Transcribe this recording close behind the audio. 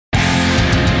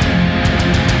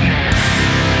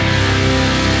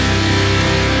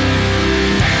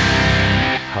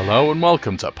Hello and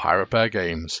welcome to Pirate Bear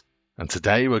Games, and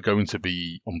today we're going to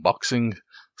be unboxing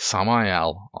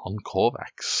Sammael on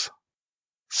Cortex.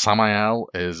 Sammael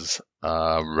is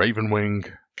a Ravenwing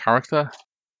character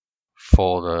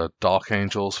for the Dark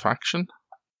Angels faction.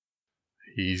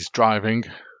 He's driving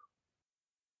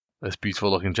this beautiful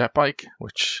looking jet bike,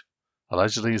 which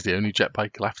allegedly is the only jet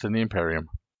bike left in the Imperium.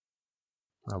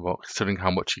 Well, considering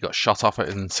how much he got shot off it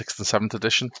in 6th and 7th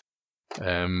edition,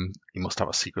 he must have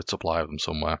a secret supply of them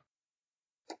somewhere.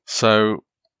 So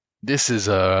this is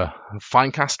a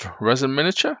fine cast resin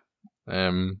miniature,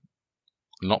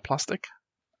 not plastic,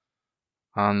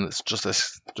 and it's just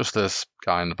this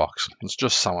guy in the box. It's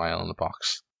just Sammael in the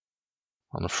box.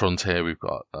 On the front here we've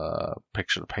got a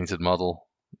picture of the painted model.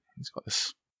 He's got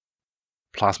this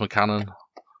plasma cannon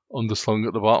underslung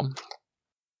at the bottom.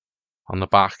 On the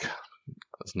back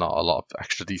there's not a lot of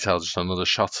extra detail, just another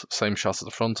shot, same shot at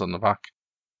the front and the back,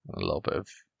 and a little bit of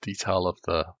detail of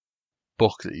the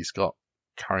book that he's got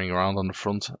carrying around on the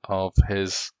front of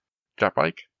his jet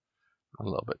bike, and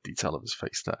a little bit of detail of his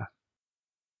face there.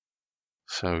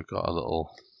 So we've got the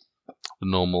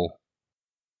normal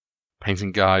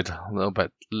painting guide, a little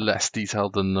bit less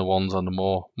detailed than the ones on the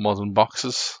more modern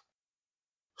boxes.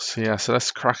 So yeah, so let's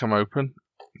crack them open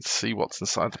and see what's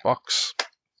inside the box.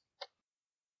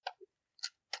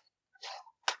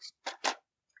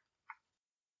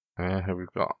 Here we've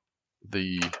got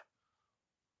the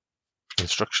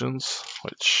instructions,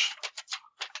 which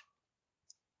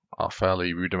are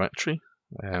fairly rudimentary.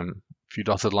 A few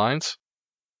dotted lines.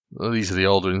 These are the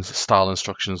older style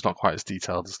instructions, not quite as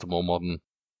detailed as the more modern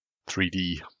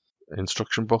 3D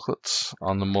instruction booklets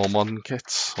on the more modern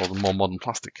kits, or the more modern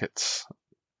plastic kits.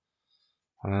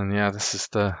 And then yeah, this is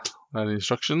the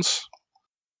instructions.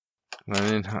 And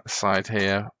then inside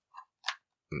here,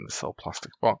 in this little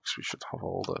plastic box, we should have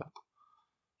all the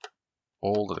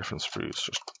different sprues.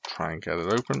 Just try and get it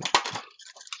open.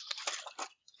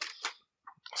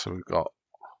 So we've got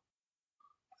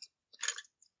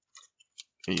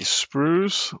these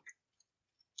sprues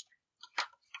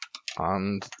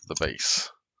and the base.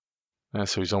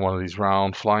 So he's on one of these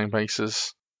round flying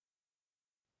bases.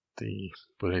 But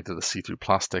they did the see-through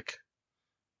plastic.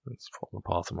 It's falling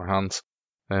apart in my hands.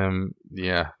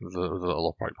 Yeah, the little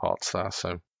upright parts there,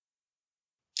 so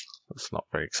that's not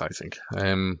very exciting.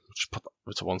 Just put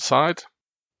that to one side.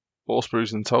 4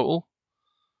 sprues in total.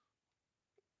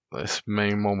 This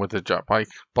main one with the jet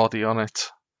bike body on it.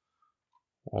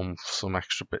 Some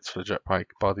extra bits for the jet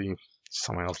bike body.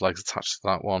 Sammael's legs attached to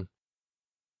that one.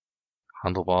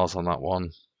 Handlebars on that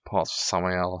one. Parts for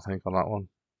Sammael, I think, on that one.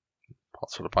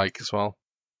 Parts for the bike as well.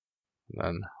 And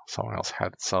then Sammael's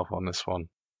head itself on this one.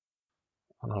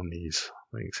 And on these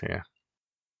things here.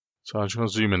 So I'm just going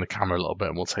to zoom in the camera a little bit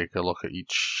and we'll take a look at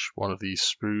each one of these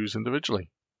sprues individually.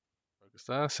 Focus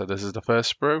there. So this is the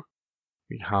first sprue.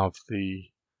 We have the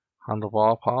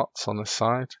handlebar parts on this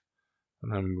side.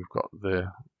 And then we've got it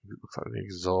looks like the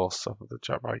exhaust of the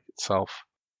jet bike itself.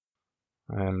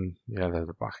 Yeah, they're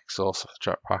the back exhaust of the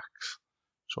jet packs,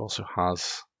 which also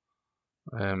has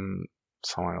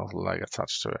Sammael's leg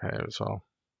attached to it here as well.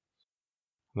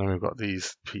 And then we've got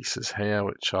these pieces here,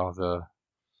 which are they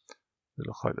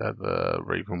look like they're the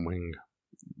Ravenwing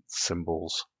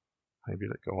symbols, maybe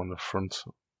that go on the front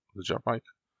of the jet bike.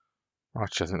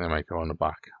 Actually, I think they might go on the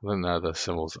back. I think they're the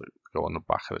symbols that go on the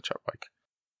back of the jet bike,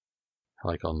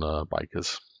 like on the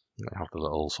bikers. They have the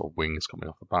little sort of wings coming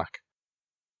off the back.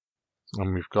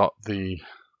 And we've got the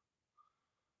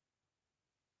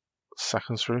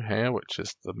second sprue here, which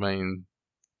is the main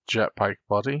jet bike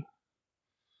body.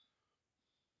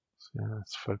 So yeah,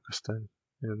 it's focused in.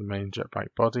 Here's the main jet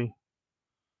bike body.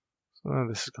 So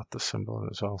this has got the symbol in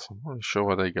it as well, so I'm not really sure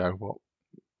where they go, what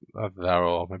there,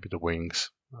 or maybe the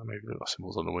wings. Maybe they've got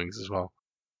symbols on the wings as well.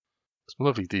 Some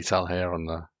lovely detail here on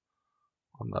the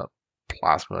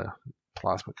plasma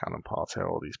cannon part here,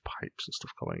 all these pipes and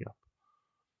stuff coming up.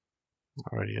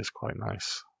 That really is quite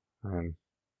nice. It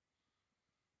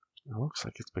looks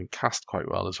like it's been cast quite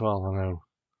well as well. I know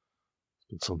there's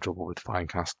been some trouble with fine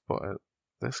cast, but in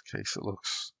this case it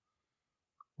looks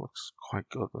quite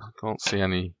good. I can't see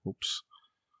any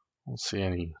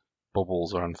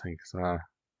bubbles or anything there.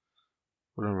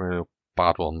 But no real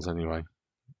bad ones anyway.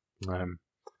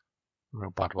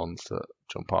 Real bad ones that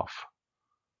jump off.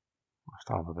 I have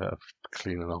to have a bit of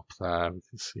cleaning up there. We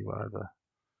can see where the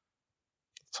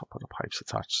top of the pipe's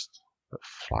attached. A bit of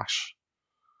flash.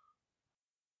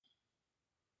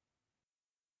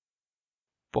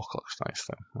 Book looks nice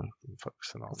though.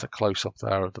 Focusing on. It's a close up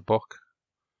there of the book.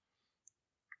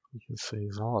 You can see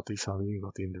there's a lot of detail. You've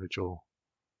got the individual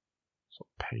sort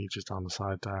of pages down the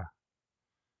side there.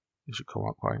 These should come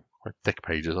out quite thick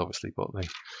pages, obviously, but the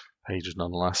pages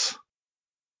nonetheless.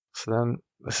 So then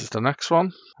this is the next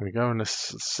one. Here we go, and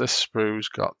this sprue's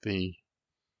got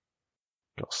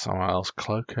Sammael's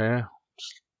cloak here,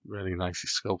 just really nicely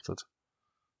sculpted.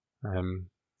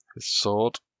 His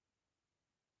sword,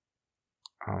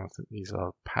 and I think these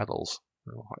are pedals.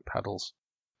 They look like pedals,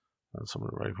 and some of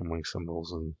the raven wing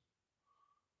symbols and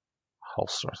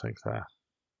holster, I think there.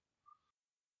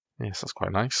 Yes, that's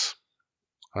quite nice.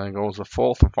 And then goes the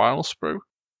fourth and final sprue,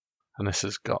 and this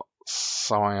has got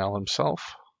Sammael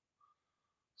himself.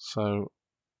 So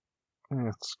yeah,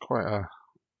 it's quite a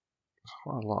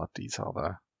lot of detail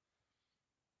there.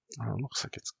 And it looks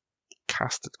like it's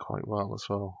casted quite well as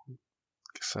well.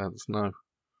 Like I said, there's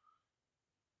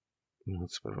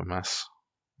it's a bit of a mess.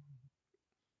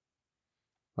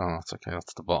 Oh, that's okay.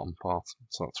 That's the bottom part.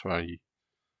 So that's where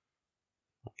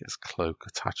his cloak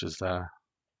attaches there.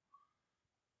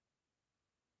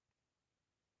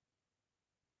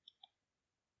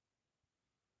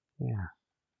 Yeah.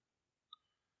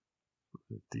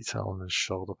 The detail on his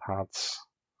shoulder pads.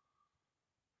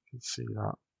 You can see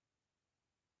that.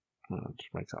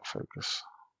 Just make that focus.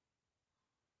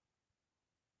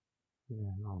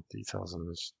 Yeah, no details on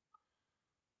his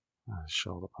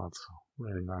shoulder pads.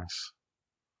 Really nice.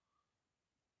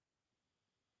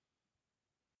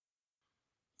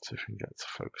 See if we can get to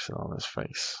focusing on his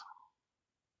face.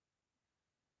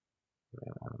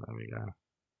 Yeah, there we go.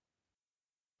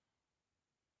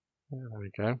 Yeah, there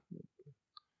we go.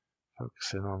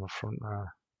 Focusing on the front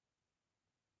there.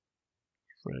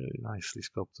 Really nicely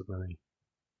sculpted, really.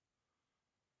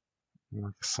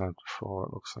 Like I said before,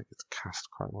 it looks like it's cast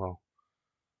quite well.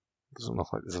 It doesn't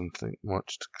look like there's anything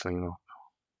much to clean up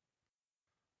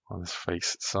on his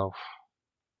face itself.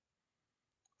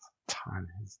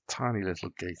 Tiny little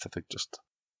gate, I think, just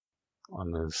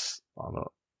on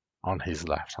his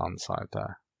left hand side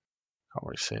there. Can't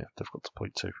really see it, difficult to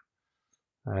point to.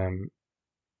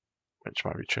 Which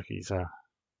might be tricky to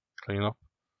clean up.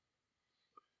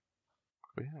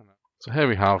 But yeah, so here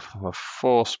we have the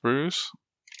 4 sprues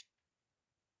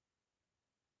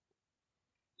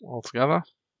all together.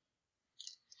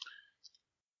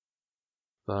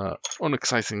 The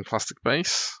unexciting plastic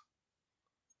base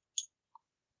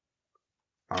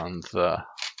and the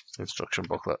instruction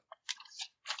booklet.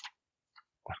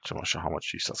 I'm not sure how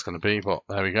much use that's going to be, but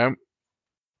there we go.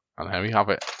 And here we have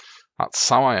it. That's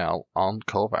Sammael on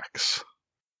Cortex.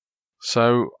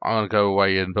 So I'm going to go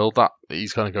away and build that.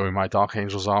 He's going to go in my Dark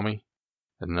Angels army,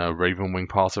 in the Raven Wing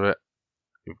part of it.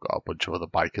 We've got a bunch of other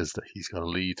bikers that he's going to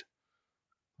lead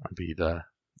and be the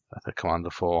commander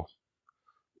for.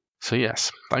 So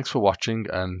yes, thanks for watching,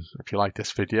 and if you like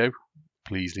this video,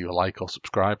 please leave a like or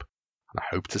subscribe, and I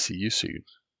hope to see you soon.